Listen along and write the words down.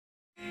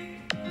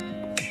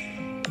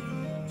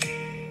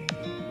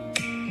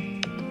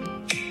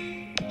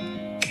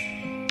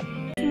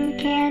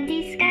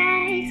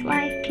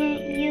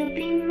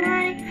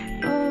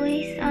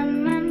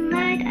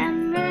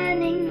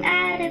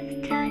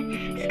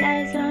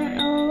Skies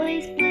aren't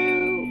always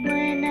blue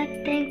when I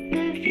think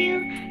of you.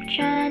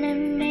 Trying to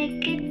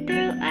make it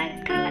through,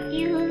 I caught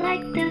you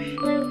like the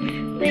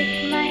flu.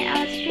 With my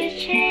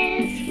outstretched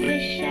hands,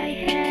 wish I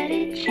had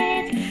a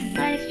chance.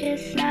 Life's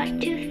just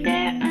not too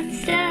fair, I'm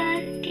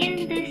stuck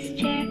in this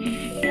chair.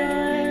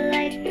 You're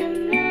like the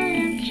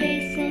moon, I'm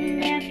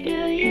chasing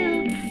after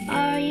you.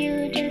 Are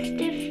you just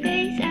a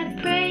phase? I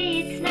pray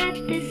it's not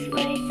this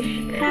way.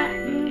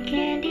 Cotton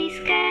candy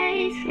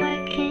skies,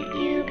 why can't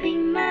you be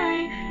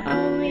mine?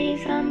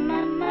 Always on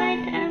my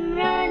mind, I'm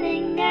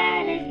running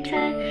out of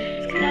time.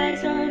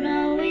 Skies aren't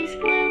always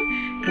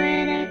blue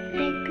when I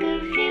think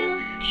of you.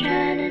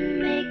 Trying to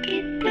make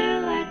it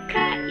through, I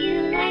caught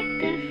you like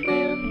the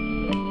flu.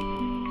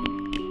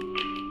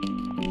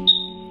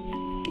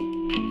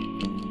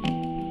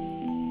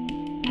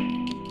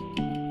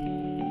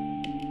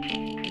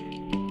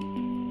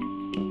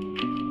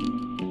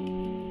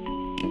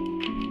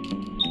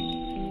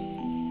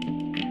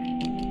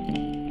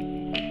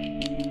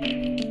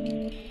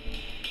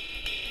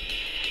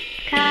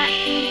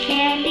 Cotton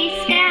candy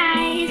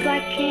skies, why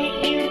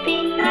can't you be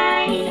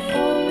mine?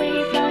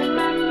 Always on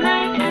my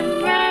mind,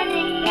 I'm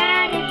running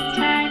out of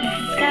time.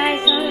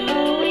 Skies aren't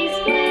always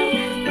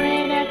blue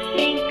when I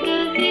think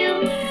of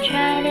you.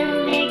 Trying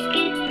to make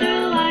it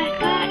through, I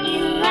caught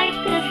you like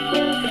the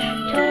flu.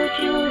 Told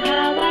you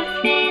how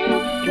I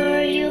feel,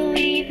 were you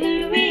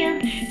even real?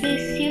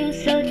 Miss you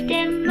so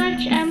damn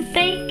much, I'm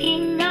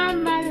banking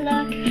on my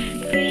luck.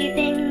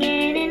 Breathing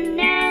in and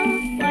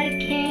out, why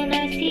can't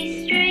I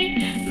see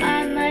straight?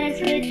 My mind's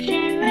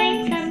switching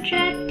lanes, I'm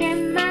trapped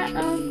in my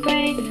own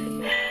grave.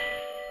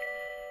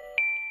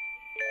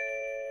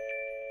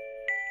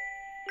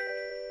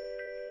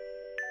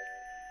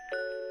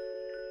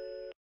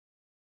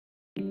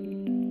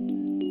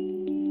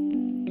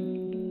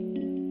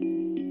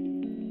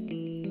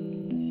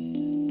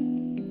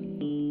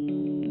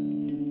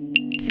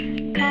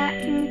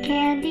 Cotton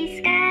candy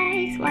sky.